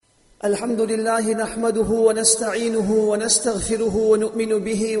الحمد لله نحمده ونستعينه ونستغفره ونؤمن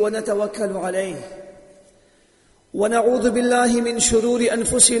به ونتوكل عليه ونعوذ بالله من شرور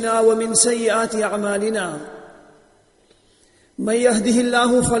أنفسنا ومن سيئات أعمالنا من يهده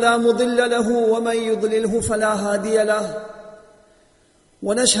الله فلا مضل له ومن يضلله فلا هادي له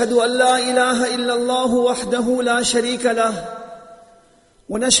ونشهد أن لا إله إلا الله وحده لا شريك له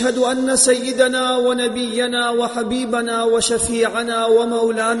ونشهد أن سيدنا ونبينا وحبيبنا وشفيعنا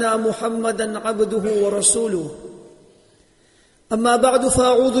ومولانا محمدا عبده ورسوله أما بعد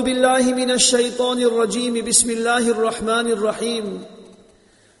فأعوذ بالله من الشيطان الرجيم بسم الله الرحمن الرحيم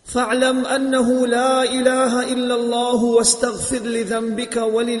فاعلم أنه لا إله إلا الله واستغفر لذنبك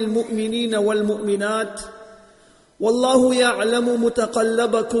وللمؤمنين والمؤمنات والله يعلم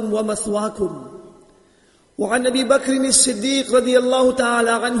متقلبكم ومثواكم وعن أبي بكر الصديق رضي الله تعالى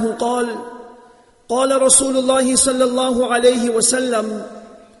عنه قال رسول الله صلى الله عليه وسلم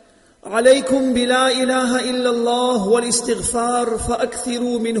عليكم بلا إله إلا الله والاستغفار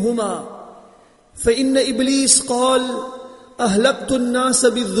فأكثروا منهما فإن إبليس قال أهلكت الناس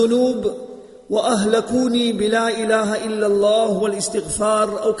بالذنوب وأهلكوني بلا إله إلا الله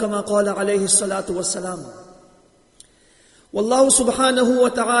والاستغفار أو كما قال عليه الصلاة والسلام. والله سبحانه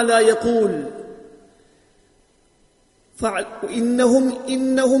وتعالى يقول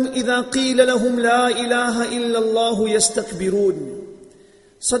إنهم إذا قيل لهم لا إله إلا الله يستكبرون.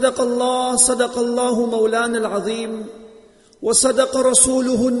 صدق الله مولانا العظيم وصدق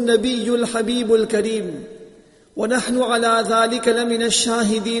رسوله النبي الحبيب الكريم ونحن على ذلك لمن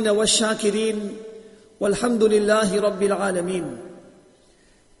الشاهدين والشاكرين والحمد لله رب العالمين.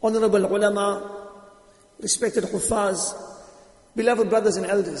 Honorable ulama, respected huffaz, beloved brothers and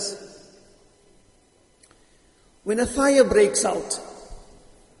elders, when a fire breaks out,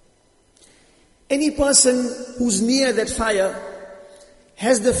 any person who's near that fire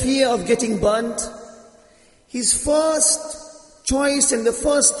has the fear of getting burnt. His first choice and the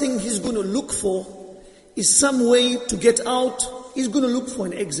first thing he's going to look for is some way to get out. He's going to look for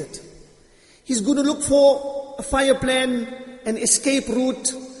an exit. He's going to look for a fire plan, an escape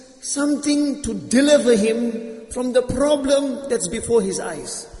route, something to deliver him from the problem that's before his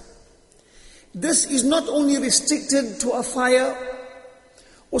eyes. This is not only restricted to a fire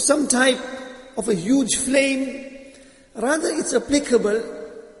or some type of a huge flame, rather it's applicable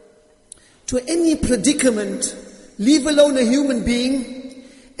to any predicament, leave alone a human being,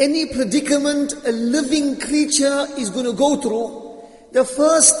 any predicament a living creature is going to go through. The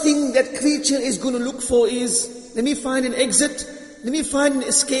first thing that creature is going to look for is, let me find an exit, let me find an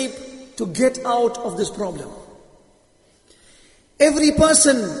escape to get out of this problem. Every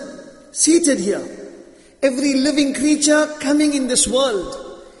person seated here, every living creature coming in this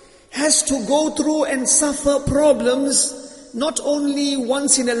world has to go through and suffer problems, not only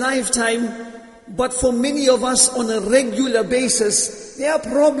once in a lifetime, but for many of us on a regular basis. There are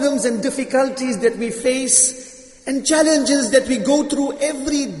problems and difficulties that we face and challenges that we go through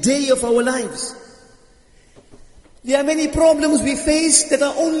every day of our lives. There are many problems we face that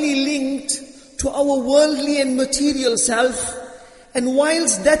are only linked to our worldly and material self. And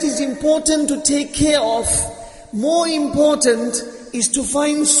whilst that is important to take care of, more important is to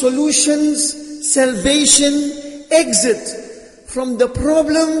find solutions, salvation, exit from the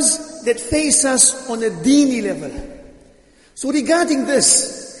problems that face us on a deeni level. So regarding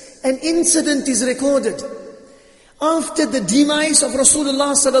this, an incident is recorded. After the demise of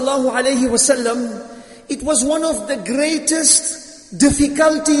Rasulullah sallallahu alaihi wasallam, it was one of the greatest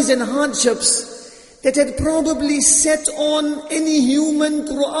difficulties and hardships that had probably set on any human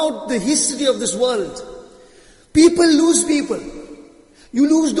throughout the history of this world. People lose people. You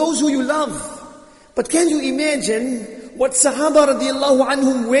lose those who you love. But can you imagine what Sahaba radiallahu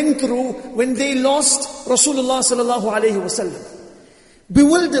anhum went through when they lost Rasulullah sallallahu alayhi wasallam?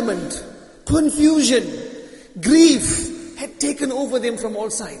 Bewilderment, confusion, grief had taken over them from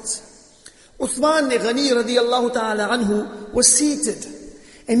all sides. Uthman Ghani radiallahu ta'ala anhu was seated.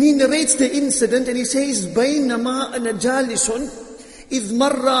 And he narrates the incident and he says, بَيْنَمَا أَنَا جَالِسٌ إِذْ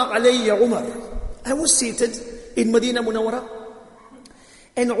مَرَّ عَلَيَّ عُمَرٌ. I was seated in Medina Munawwara.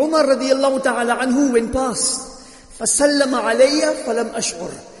 And Umar radiallahu ta'ala anhu went past. فَسَلَّمَ عَلَيَّ فَلَمْ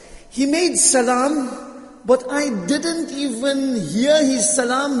أَشْعُرْ. He made salam, but I didn't even hear his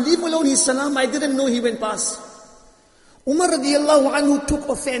salam. Leave alone his salam, I didn't know he went past. Umar radiallahu anhu took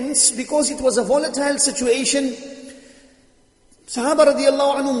offense because it was a volatile situation. Sahaba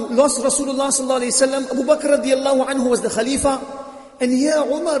radiallahu anhu lost Rasulullah sallallahu alayhi wasallam. Abu Bakr radiallahu anhu was the Khalifa. And here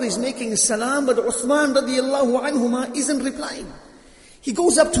Umar is making salam, but Uthman radiallahu anhuma isn't replying. He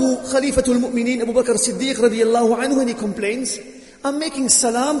goes up to Khalifatul Mu'mineen, Abu Bakr Siddiq radiallahu anhu, and he complains, I'm making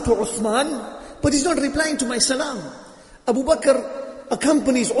salam to Uthman, but he's not replying to my salam. Abu Bakr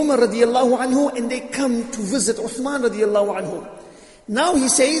accompanies Umar radiallahu anhu and they come to visit Uthman radiallahu anhu. Now he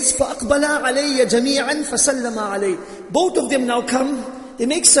says, فَأَقْبَلَا عَلَيَّ جَمِيعًا فَسَلَّمَا عَلَيْهِ. Both of them now come, they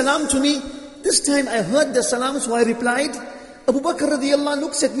make salam to me. This time I heard the salam, so I replied. Abu Bakr radiallahu anhu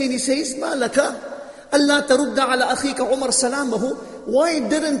looks at me and he says, مَا لَكَ أَلَّا تَرُدَّ عَلَى أَخِيكَ عُمَرْ سَلَامَهُ. Why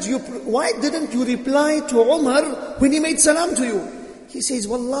didn't you reply to Umar when he made salam to you? He says,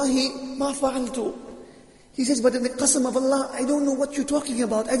 Wallahi ma fa'altu. He says, but in the qasam of Allah, I don't know what you're talking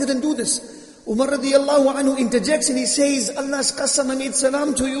about. I didn't do this. Umar radiallahu anhu interjects and he says, Allah's qasam, I made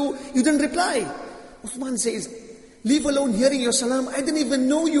salam to you. You didn't reply. Uthman says, leave alone hearing your salam. I didn't even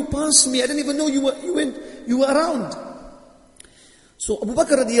know you passed me. I didn't even know you were around. So Abu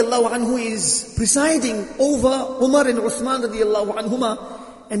Bakr radiallahu anhu is presiding over Umar and Uthman radiallahu anhuma.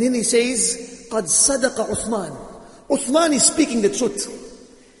 And then he says, قَدْ صَدَقَ Uthman. Uthman is speaking the truth.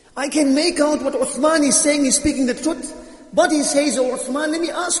 I can make out what Uthman is saying, he's speaking the truth. But he says, oh Uthman, let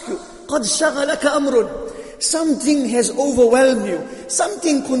me ask you, قَدْ شَغَلَكَ أَمْرٌ. Something has overwhelmed you.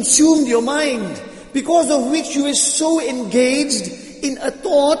 Something consumed your mind, because of which you were so engaged in a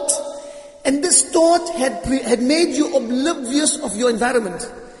thought, and this thought had made you oblivious of your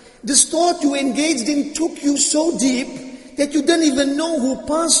environment. This thought you engaged in took you so deep that you didn't even know who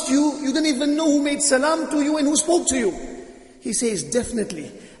passed you, you didn't even know who made salam to you and who spoke to you. He says,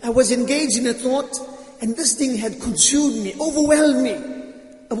 definitely, I was engaged in a thought and this thing had consumed me, overwhelmed me.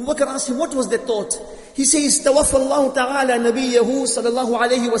 Abu Bakr asked him, what was that thought? He says, توفى الله تعالى نبيه صلى الله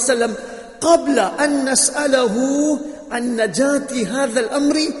عليه وسلم قبل أن نسأله عن نجاة هذا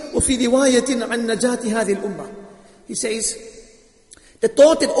الأمر وفي رواية عن نجاة هذه الأمة. He says, the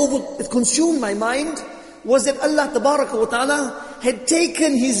thought that consumed my mind was that Allah Tabaraka wa Ta'ala had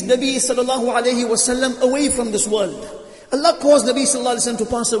taken His Nabi sallallahu alayhi wa sallam away from this world. Allah caused Nabi sallallahu alayhi wa sallam to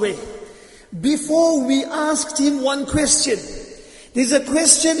pass away. Before we asked Him one question, there's a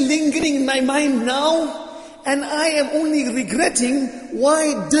question lingering in my mind now, and I am only regretting,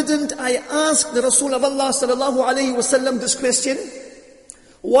 why didn't I ask the Rasul of Allah sallallahu alayhi wa sallam this question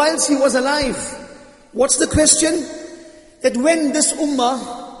whilst he was alive? What's the question? That when this ummah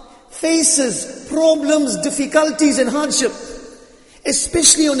faces problems, difficulties and hardship,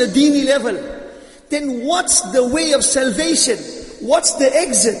 especially on a dini level, then what's the way of salvation? What's the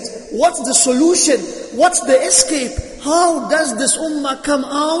exit? What's the solution? What's the escape? How does this ummah come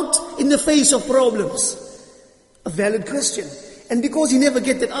out in the face of problems? A valid question. And because he never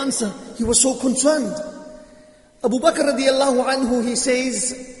get that answer, he was so concerned. Abu Bakr radiallahu anhu, he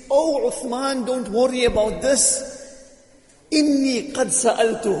says, oh Uthman, don't worry about this. Inni qad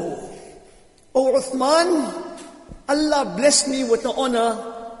sa'altuhu. Oh Uthman, Allah blessed me with the honor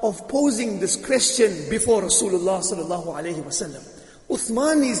of posing this question before Rasulullah sallallahu alayhi wasallam.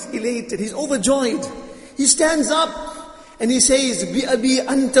 Uthman is elated, he's overjoyed. He stands up and he says, Bi abi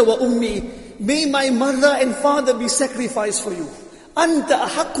anta wa ummi. May my mother and father be sacrificed for you. Anta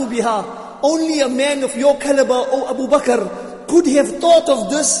ahaqqu biha. Only a man of your caliber, O Abu Bakr, could have thought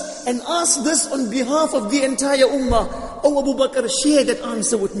of this and asked this on behalf of the entire ummah. O Abu Bakr, share that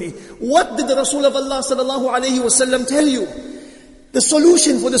answer with me. What did the Rasul of Allah sallallahu alayhi wasallam tell you? The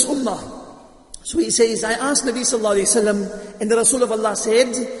solution for this ummah. So he says, I asked Nabi sallallahu alayhi wasallam, and the Rasul of Allah said,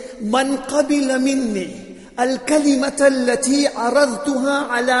 Man qabila minni al-kalimata allati aradtuha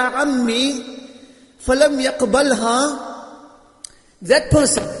ala ammi falam yaqbalha. That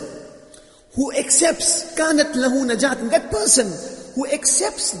person who accepts kanat lahu najat, that person who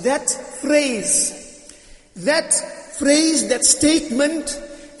accepts that phrase, that statement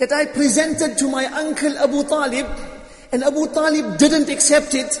that I presented to my uncle Abu Talib, and Abu Talib didn't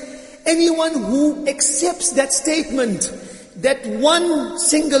accept it. Anyone who accepts that statement, that one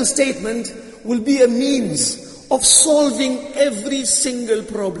single statement, will be a means of solving every single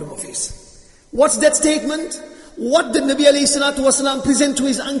problem of his. What's that statement? What did Nabi alayhi salatu wasalam present to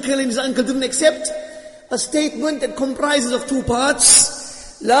his uncle and his uncle didn't accept? A statement that comprises of two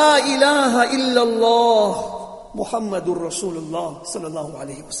parts. La ilaha illallah Muhammadur Rasulullah sallallahu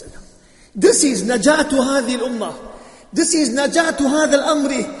alayhi wasallam. This is najatu hadhi al-ummah. This is najatu hadha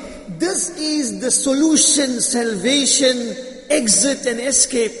al-amri. This is the solution, salvation, exit and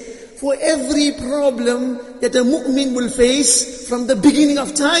escape for every problem that a mu'min will face from the beginning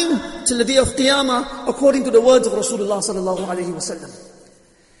of time till the day of Qiyamah, according to the words of Rasulullah sallallahu alayhi wasallam.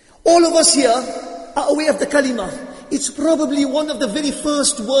 All of us here are aware of the kalima. It's probably one of the very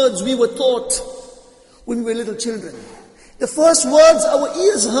first words we were taught when we were little children. The first words our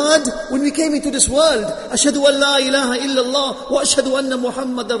ears heard when we came into this world. Ashhadu an la ilaha illallah wa ashhadu anna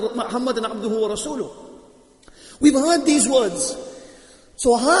Muhammadan abduhu wa rasuluh. We've heard these words.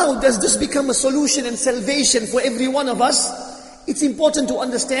 So how does this become a solution and salvation for every one of us? It's important to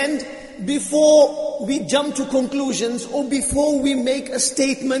understand before we jump to conclusions or before we make a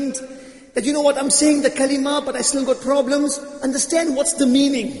statement that, you know what, I'm saying the kalima but I still got problems. Understand what's the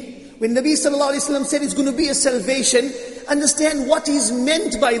meaning. When Nabi sallallahu alaihi wasallam said it's going to be a salvation, understand what is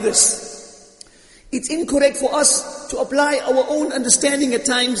meant by this. It's incorrect for us to apply our own understanding at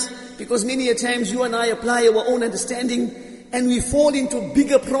times, because many a times you and I apply our own understanding and we fall into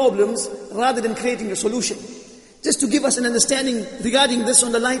bigger problems rather than creating a solution. Just to give us an understanding regarding this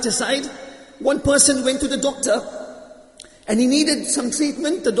on the lighter side, one person went to the doctor and he needed some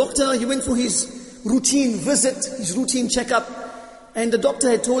treatment. The doctor, he went for his routine visit, his routine checkup, and the doctor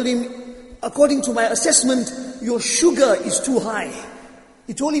had told him, according to my assessment, your sugar is too high.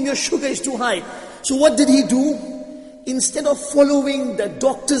 He told him your sugar is too high. So what did he do? Instead of following the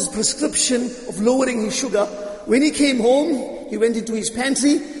doctor's prescription of lowering his sugar, when he came home, he went into his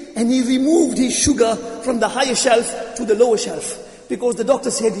pantry and he removed his sugar from the higher shelf to the lower shelf, because the doctor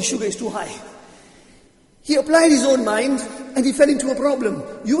said his sugar is too high. He applied his own mind and he fell into a problem.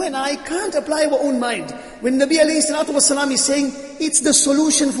 You and I can't apply our own mind. When Nabi alayhi salatu wasalam is saying it's the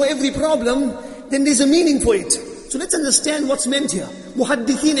solution for every problem, then there's a meaning for it. So let's understand what's meant here.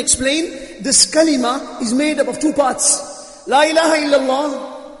 Muhaddithin explain, this kalima is made up of two parts. La ilaha illallah,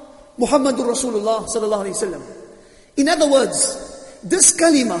 Muhammadur Rasulullah sallallahu alayhi wasallam. In other words, this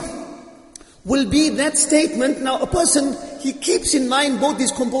kalima will be that statement. Now a person, he keeps in mind both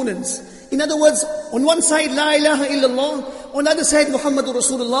these components. In other words, on one side, La ilaha illallah, on the other side, Muhammadur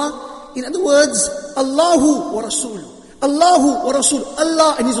Rasulullah. In other words, Allahu wa Rasul. Allahu wa Rasul.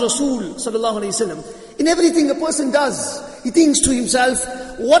 Allah and His Rasul sallallahu alayhi wasallam. In everything a person does, he thinks to himself,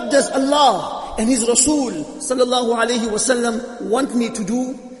 what does Allah and His Rasul sallallahu alayhi wasallam want me to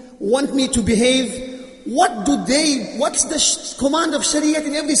do, want me to behave? What's the command of Shariah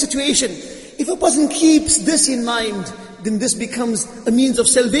in every situation? If a person keeps this in mind, then this becomes a means of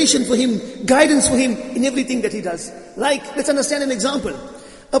salvation for him, guidance for him in everything that he does. Like, let's understand an example.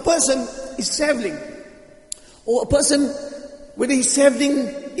 A person is traveling, or a person, whether he's traveling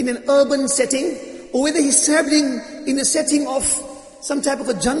in an urban setting, or whether he's traveling in a setting of some type of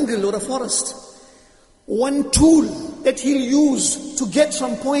a jungle or a forest. One tool that he'll use to get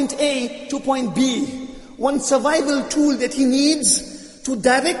from point A to point B, one survival tool that he needs to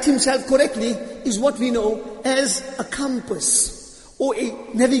direct himself correctly, is what we know as a compass or a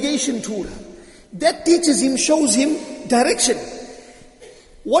navigation tool. That teaches him, shows him direction.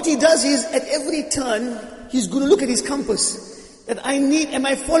 What he does is, at every turn, he's going to look at his compass. That am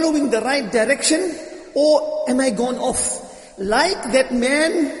I following the right direction or am I gone off? Like that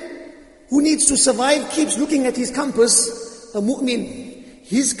man who needs to survive keeps looking at his compass, a mu'min,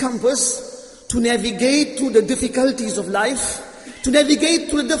 his compass to navigate through the difficulties of life, to navigate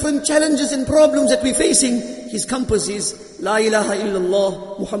through the different challenges and problems that we're facing. His compass is La ilaha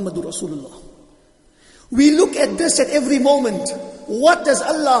illallah Muhammadur Rasulullah. We look at this at every moment. What does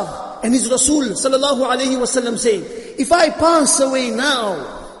Allah and His Rasul sallallahu alayhi wasallam say? If I pass away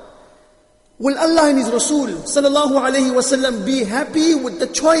now, will Allah and His Rasul sallallahu alayhi wasallam be happy with the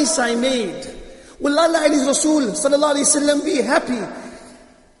choice I made? Will Allah and His Rasul sallallahu alayhi wasallam be happy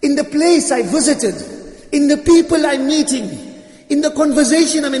in the place I visited, in the people I'm meeting, in the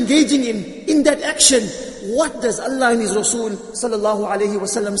conversation I'm engaging in that action? What does Allah and His Rasul sallallahu alayhi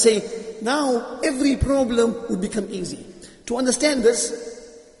wasallam say? Now every problem would become easy. To understand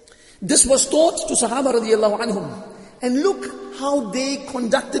this was taught to Sahaba radiyallahu anhum. And look how they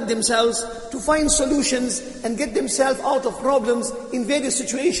conducted themselves to find solutions and get themselves out of problems in various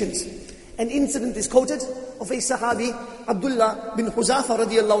situations. An incident is quoted of a Sahabi, Abdullah bin Huzafa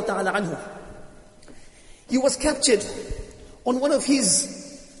radiyallahu ta'ala anhu. He was captured on one of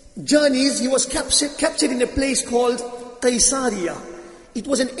his journeys. He was captured in a place called Qaisariya. It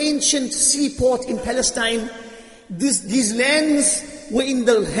was an ancient seaport in Palestine. These lands were in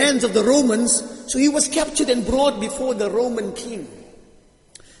the hands of the Romans, so he was captured and brought before the Roman king.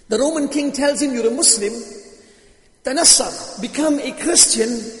 The Roman king tells him, you're a Muslim, tanassar, become a Christian.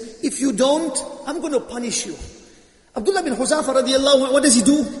 If you don't, I'm going to punish you. Abdullah bin Huzafa radiallahu anhu, what does he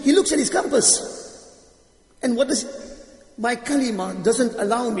do? He looks at his compass. And my kalima doesn't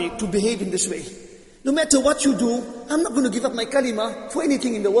allow me to behave in this way. No matter what you do, I'm not going to give up my kalima for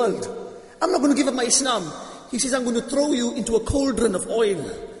anything in the world. I'm not going to give up my Islam. He says, I'm going to throw you into a cauldron of oil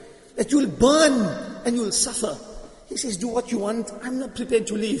that you'll burn and you'll suffer. He says, do what you want. I'm not prepared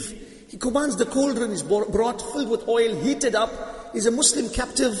to leave. He commands the cauldron is brought, filled with oil, heated up. He's a Muslim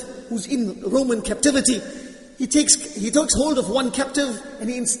captive who's in Roman captivity. He takes hold of one captive and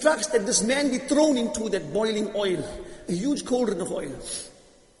he instructs that this man be thrown into that boiling oil, a huge cauldron of oil.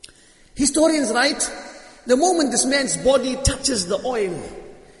 Historians write, the moment this man's body touches the oil,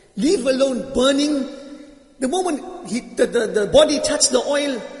 leave alone burning, the moment the body touched the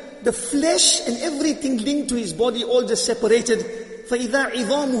oil, the flesh and everything linked to his body all just separated. فَإِذَا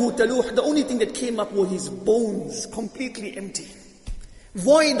عِظَامُهُ تَلُوحُ. The only thing that came up were his bones, completely empty.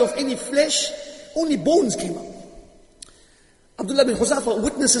 Void of any flesh, only bones came up. Abdullah bin Huzafa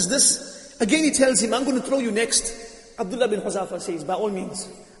witnesses this. Again he tells him, I'm going to throw you next. Abdullah bin Huzafa says, by all means,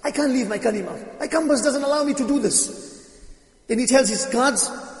 I can't leave my kalima. My compass doesn't allow me to do this. Then he tells his guards,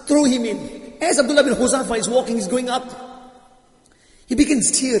 throw him in. As Abdullah bin Huzafa is walking, he's going up, he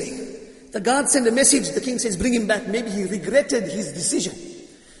begins tearing. The guards send a message, the king says, bring him back. Maybe he regretted his decision.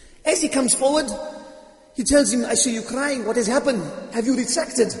 As he comes forward, he tells him, I see you crying, what has happened? Have you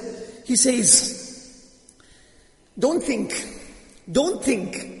retracted? He says, don't think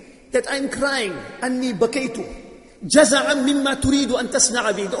that I'm crying, أَنِّي بَكَيْتُ جَزَعًا مِمَّا تُرِيدُ أَن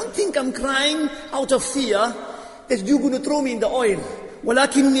تَصْنَعَ بِي. Don't think I'm crying out of fear that you're going to throw me in the oil.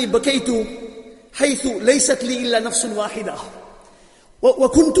 وَلَكِنِّي بَكَيْتُ حَيْثُ لَيْسَتْ لِي إِلَّا نَفْسٌ وَاحِدَةٌ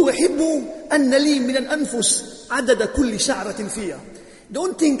وَكُنْتُ أَحِبُّ أَنَّ لِي مِنَ الْأَنفُسِ عَدَدَ كُلِّ شَعْرَةٍ فِيهَا.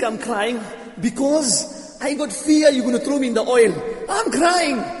 Don't think I'm crying because I got fear you're going to throw me in the oil. I'm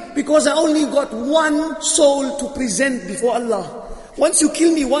crying because I only got one soul to present before Allah. Once you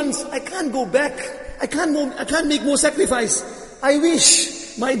kill me once, I can't go back. I can't make more sacrifice. I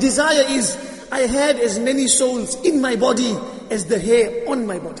wish, my desire is, I had as many souls in my body as the hair on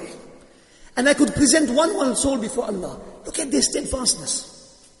my body. And I could present one soul before Allah. Look at their steadfastness.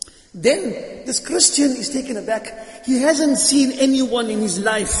 Then, this Christian is taken aback. He hasn't seen anyone in his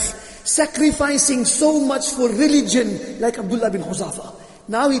life sacrificing so much for religion like Abdullah bin Huzafa.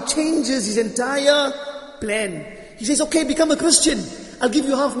 Now he changes his entire plan. He says, okay, become a Christian. I'll give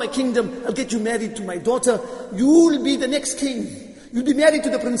you half my kingdom. I'll get you married to my daughter. You'll be the next king. You'll be married to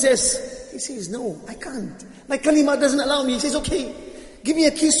the princess. He says, no, I can't. My kalima doesn't allow me. He says, okay, give me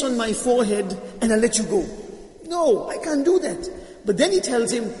a kiss on my forehead and I'll let you go. No, I can't do that. But then he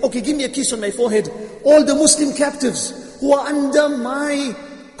tells him, okay, give me a kiss on my forehead. All the Muslim captives who are under my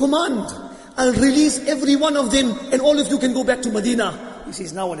command, I'll release every one of them and all of you can go back to Medina. He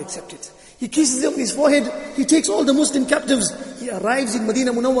says, now I'll accept it. He kisses him on his forehead. He takes all the Muslim captives. He arrives in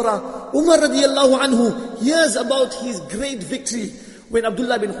Medina Munawwara. Umar radiallahu anhu hears about his great victory. When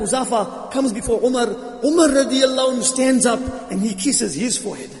Abdullah bin Huzafa comes before Umar radiallahu anhu stands up and he kisses his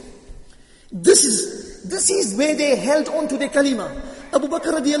forehead. This is where they held on to their kalima. Abu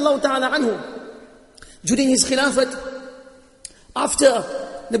Bakr radiallahu ta'ala anhu, during his khilafat, after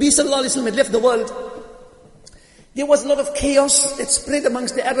Nabi sallallahu alayhi wa sallam had left the world, there was a lot of chaos that spread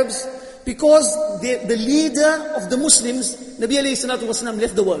amongst the Arabs because the leader of the Muslims, Nabi alayhi salatu wasalam,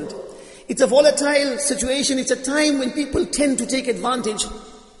 left the world. It's a volatile situation. It's a time when people tend to take advantage.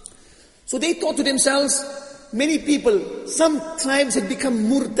 So they thought to themselves, many people, some tribes had become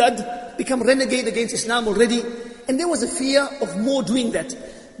murtad, become renegade against Islam already, and there was a fear of more doing that.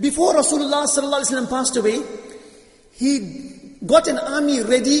 Before Rasulullah sallallahu alaihi wasallam passed away, he got an army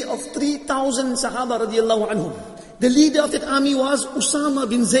ready of 3,000 Sahaba radiallahu anhum. The leader of that army was Usama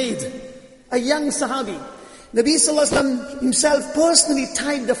bin Zayd, a young Sahabi. Nabi sallallahu alaihi wasallam himself personally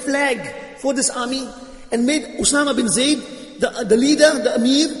tied the flag for this army and made Usama bin Zayd the leader, the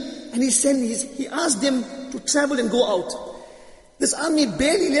Amir, and he asked them to travel and go out. This army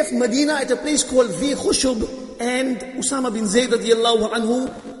barely left Medina at a place called Dhi Khushub, and Usama bin Zayd radiallahu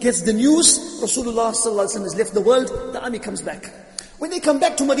anhu gets the news, Rasulullah sallallahu alaihi wasallam has left the world, the army comes back. When they come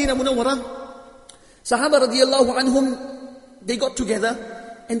back to Medina Munawwara, Sahaba radiallahu anhum, they got together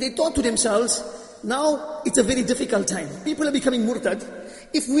and they thought to themselves, now it's a very difficult time. People are becoming murtad.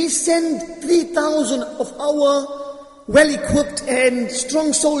 If we send 3,000 of our well-equipped and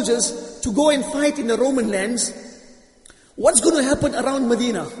strong soldiers to go and fight in the Roman lands, what's going to happen around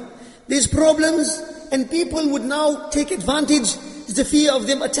Medina? There's problems and people would now take advantage. There's the fear of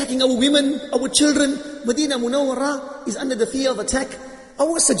them attacking our women, our children. Medina Munawwara is under the fear of attack.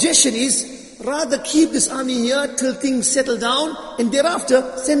 Our suggestion is, rather keep this army here till things settle down and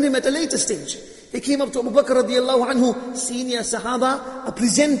thereafter send them at a later stage. They came up to Abu Bakr radiallahu anhu, senior Sahaba,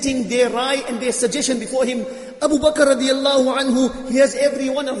 presenting their rai and their suggestion before him. Abu Bakr radiallahu anhu hears every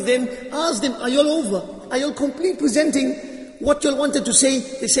one of them, asks them, are you all over? Are you all complete presenting what you all wanted to say?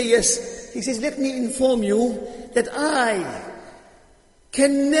 They say yes. He says, let me inform you that I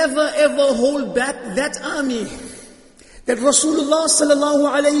can never ever hold back that army that Rasulullah sallallahu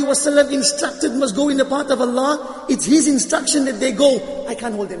alayhi wasallam instructed must go in the path of Allah. It's his instruction that they go. I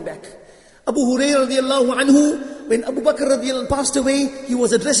can't hold them back. Abu Hurairah radiallahu anhu, when Abu Bakr radiallahu anhu passed away, he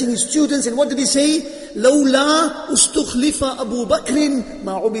was addressing his students, and what did he say? لَوْلَا أُسْتُخْلِفَ أَبُو بَكْرٍ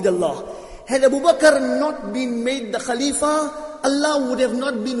مَا عُبِدَ اللَّهِ. Had Abu Bakr not been made the Khalifa, Allah would have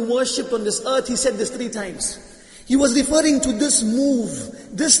not been worshipped on this earth. He said this 3 times. He was referring to this move,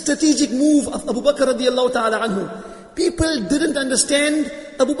 this strategic move of Abu Bakr radiallahu ta'ala anhu. People didn't understand.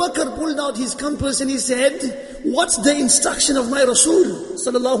 Abu Bakr pulled out his compass and he said, what's the instruction of my Rasul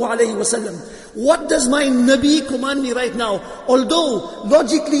sallallahu alayhi wasallam? What does my Nabi command me right now? Although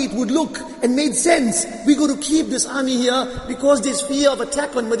logically it would look and made sense, we got to keep this army here because there's fear of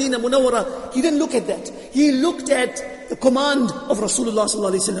attack on Medina Munawwara. He didn't look at that. He looked at the command of Rasulullah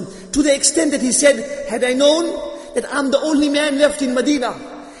sallallahu alayhi wasallam, to the extent that he said, had I known that I'm the only man left in Medina,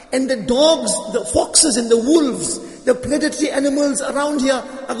 and the dogs, the foxes and the wolves, the predatory animals around here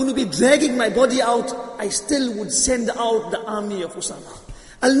are going to be dragging my body out, I still would send out the army of Usama.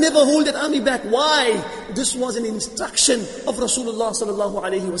 I'll never hold that army back. Why? This was an instruction of Rasulullah sallallahu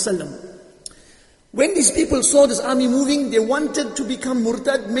alaihi wasallam. When these people saw this army moving, they wanted to become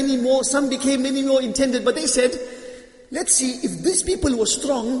murtad, many more, some became many more intended, but they said, let's see, if these people were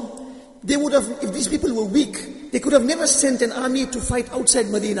strong, they would have, if these people were weak, they could have never sent an army to fight outside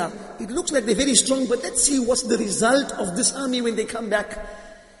Medina. It looks like they're very strong, but let's see what's the result of this army when they come back.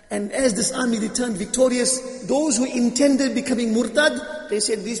 And as this army returned victorious, those who intended becoming murtad, they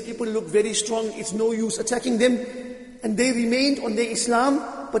said, these people look very strong, it's no use attacking them. And they remained on their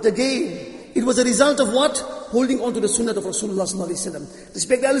Islam, but again, it was a result of what? Holding on to the sunnah of Rasulullah sallallahu alaihi wasallam.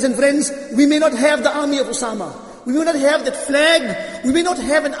 Respected elders and friends, we may not have the army of Usama. We may not have that flag. We may not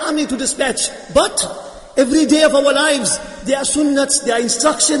have an army to dispatch. But every day of our lives, there are sunnats, there are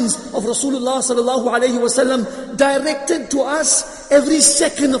instructions of Rasulullah sallallahu alaihi wasallam directed to us every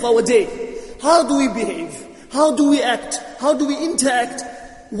second of our day. How do we behave? How do we act? How do we interact?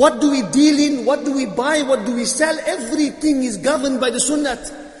 What do we deal in? What do we buy? What do we sell? Everything is governed by the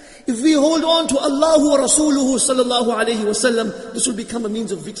sunnat. If we hold on to Allah wa Rasuluhu sallallahu alaihi wasallam, this will become a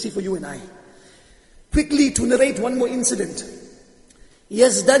means of victory for you and I. Quickly to narrate one more incident.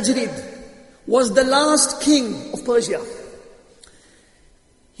 Yazdajrid was the last king of Persia.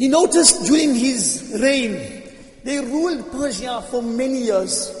 He noticed during his reign, they ruled Persia for many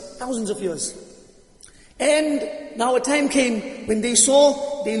years, thousands of years. And now a time came when they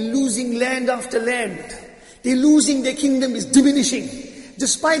saw they're losing land after land. They're losing, their kingdom is diminishing.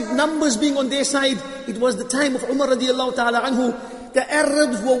 Despite numbers being on their side, it was the time of Umar radiallahu ta'ala anhu. The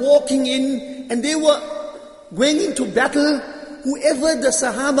Arabs were walking in and they were going into battle. Whoever the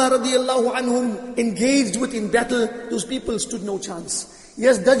Sahaba radiallahu anhum engaged with in battle, those people stood no chance.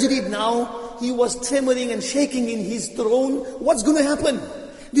 Yes, Dajrid now, he was tremoring and shaking in his throne. What's going to happen?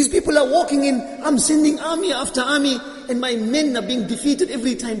 These people are walking in, I'm sending army after army, and my men are being defeated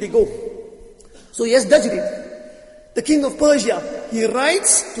every time they go. So yes, Dajrid, the king of Persia, he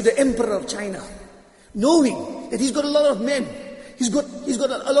writes to the emperor of China, knowing that he's got a lot of men. He's got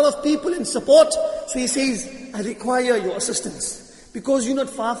a lot of people in support. So he says, I require your assistance. Because you're not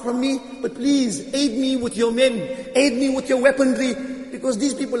far from me, but please aid me with your men. Aid me with your weaponry. Because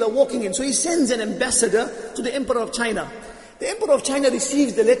these people are walking in. So he sends an ambassador to the emperor of China. The emperor of China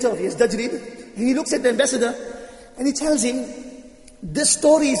receives the letter of Yazdajrid. And he looks at the ambassador and he tells him, this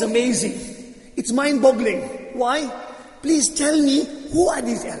story is amazing. It's mind-boggling. Why? Please tell me, who are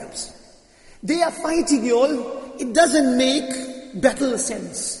these Arabs? They are fighting you all. It doesn't make battle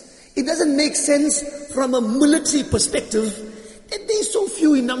sense. It doesn't make sense from a military perspective that they're so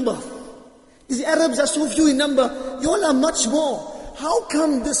few in number. These Arabs are so few in number. You all are much more. How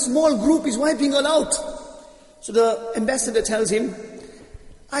come this small group is wiping all out? So the ambassador tells him,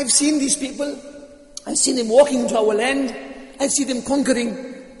 I've seen these people. I've seen them walking into our land. I see them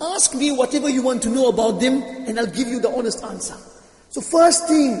conquering. Ask me whatever you want to know about them and I'll give you the honest answer. So first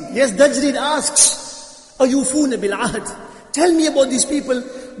thing, yes, Dajrid asks, Ayufuna bil ahd. Tell me about these people.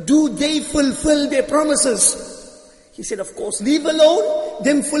 Do they fulfill their promises? He said, of course. Leave alone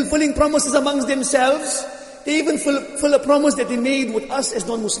them fulfilling promises amongst themselves. They even fulfill a promise that they made with us as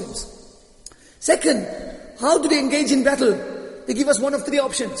non-Muslims. Second, how do they engage in battle? They give us one of 3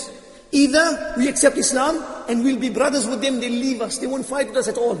 options. Either we accept Islam and we'll be brothers with them, they'll leave us, they won't fight with us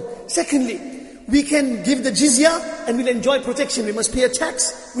at all. Secondly, we can give the jizya and we'll enjoy protection. We must pay a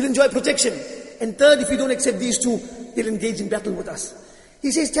tax, we'll enjoy protection. And third, if we don't accept these 2, they'll engage in battle with us.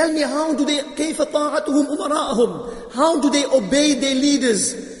 He says, tell me, how do they, كَيْفَ طَاعَتُهُمْ أُمَرَاءَهُمْ? How do they obey their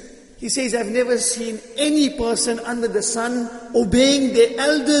leaders? He says, I've never seen any person under the sun obeying their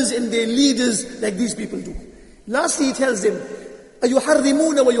elders and their leaders like these people do. Lastly, he tells them,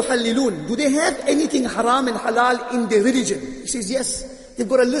 أَيُحَرِّمُونَ وَيُحَلِّلُونَ? Do they have anything haram and halal in their religion? He says, yes. They've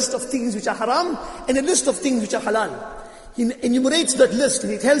got a list of things which are haram and a list of things which are halal. He enumerates that list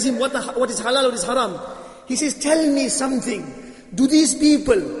and he tells him what is halal, what is haram. He says, tell me something. Do these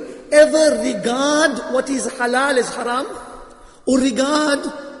people ever regard what is halal as haram? Or regard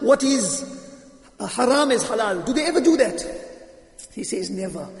what is haram as halal? Do they ever do that? He says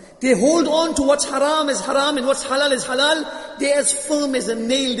never. They hold on to what's haram as haram and what's halal as halal. They're as firm as a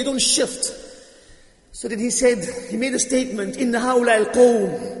nail. They don't shift. So then he made a statement, إِنَّ هَؤُلَاءِ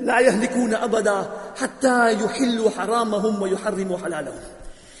الْقَوْمِ لَا يَهْلِكُونَ أَبَدًا حَتَّى يُحِلُّوا حَرَامَهُمْ وَيُحَرِّمُوا حَلَالَهُمْ.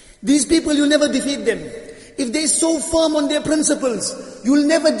 These people, you'll never defeat them. If they're so firm on their principles, you'll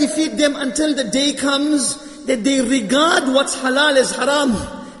never defeat them until the day comes that they regard what's halal as haram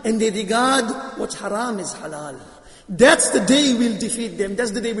and they regard what's haram as halal. That's the day we'll defeat them.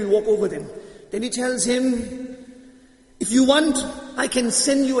 That's the day we'll walk over them. Then he tells him, if you want, I can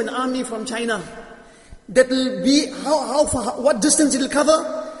send you an army from China. That will be, how far, what distance it will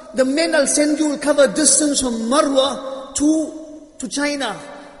cover? The men I'll send you will cover a distance from Marwa to China.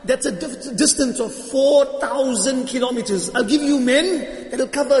 That's a distance of 4,000 kilometers. I'll give you men that will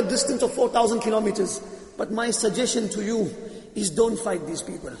cover a distance of 4,000 kilometers. But my suggestion to you is don't fight these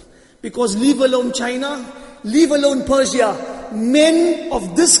people. Because leave alone China, leave alone Persia, men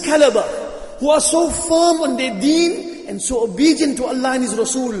of this caliber, who are so firm on their deen and so obedient to Allah and His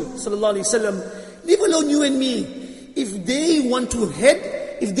Rasul sallallahu alaihi wasallam, leave alone you and me. If they want to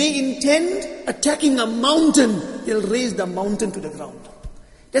head, if they intend attacking a mountain, they'll raise the mountain to the ground.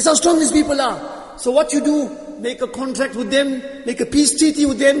 That's how strong these people are. So what you do, make a contract with them, make a peace treaty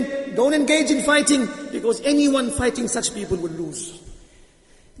with them, don't engage in fighting, because anyone fighting such people will lose.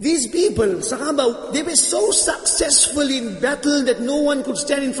 These people, Sahaba, they were so successful in battle that no one could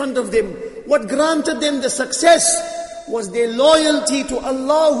stand in front of them. What granted them the success was their loyalty to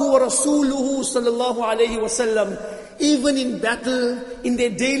Allah wa Rasuluhu sallallahu alayhi wasallam. Even in battle, in their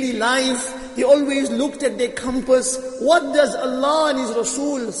daily life, they always looked at their compass. What does Allah and His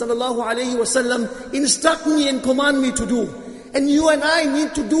Rasul sallallahu alayhi wasallam instruct me and command me to do? And you and I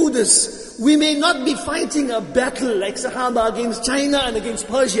need to do this. We may not be fighting a battle like Sahaba against China and against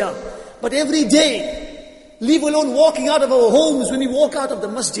Persia, but every day, leave alone walking out of our homes, when we walk out of the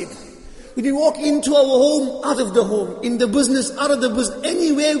masjid, when we walk into our home, out of the home, in the business, out of the business,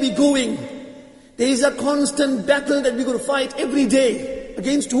 anywhere we're going, there is a constant battle that we're going to fight every day.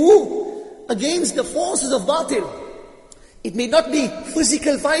 Against who? Against the forces of batil. It may not be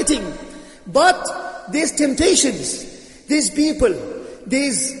physical fighting, but there's temptations, there's people,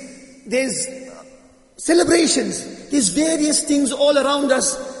 there's celebrations, there's various things all around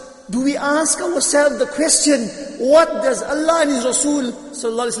us. Do we ask ourselves the question, what does Allah and His Rasul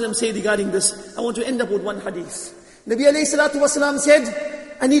sallallahu alaihi wasallam say regarding this? I want to end up with one hadith. Nabi alayhi salatu wasalam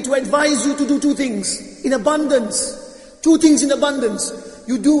said, I need to advise you to do two things in abundance. Two things in abundance.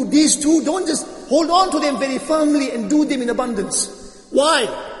 You do these two, don't just hold on to them very firmly and do them in abundance. Why?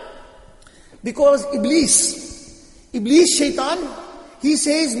 Because Iblis, Shaitan, he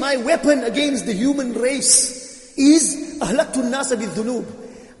says, my weapon against the human race is ahlaktu nasa bidhunub.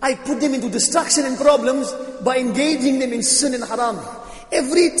 I put them into destruction and problems by engaging them in sin and haram.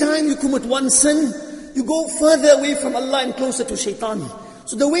 Every time you commit one sin, you go further away from Allah and closer to Shaitan.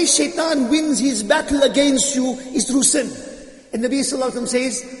 So the way Shaitan wins his battle against you is through sin. And Nabi Sallallahu Alaihi Wasallam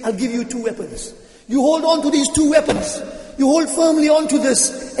says, I'll give you two weapons. You hold on to these two weapons. You hold firmly on to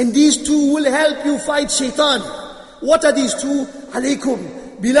this, and these two will help you fight Shaitan. What are these two?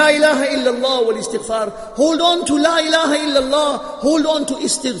 Alaykum bi la ilaha illallah wal istighfar. Hold on to la ilaha illallah. Hold on to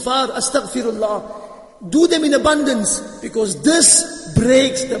istighfar, astaghfirullah. Do them in abundance, because this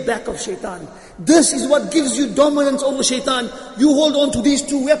breaks the back of Shaitan. This is what gives you dominance over Shaitan. You hold on to these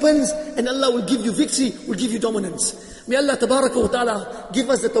two weapons, and Allah will give you victory, will give you dominance. May Allah tabaraka wa ta'ala give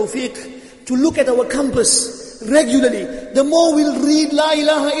us the tawfiq to look at our compass regularly. The more we'll read La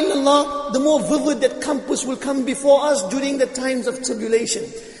ilaha illallah, the more vivid that compass will come before us during the times of tribulation.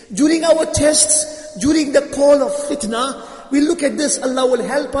 During our tests, during the call of fitna, we look at this, Allah will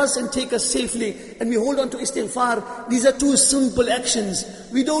help us and take us safely. And we hold on to istighfar. These are two simple actions.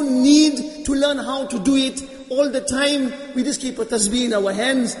 We don't need to learn how to do it all the time. We just keep a tasbih in our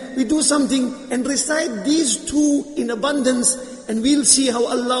hands. We do something and recite these two in abundance, and we'll see how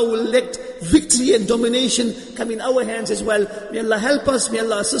Allah will let victory and domination come in our hands as well. May Allah help us, may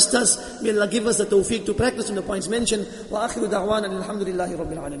Allah assist us, may Allah give us the tawfiq to practice on the points mentioned. Wa akhiru da'wana alhamdulillahi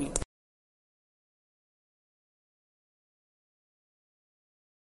rabbil alameen.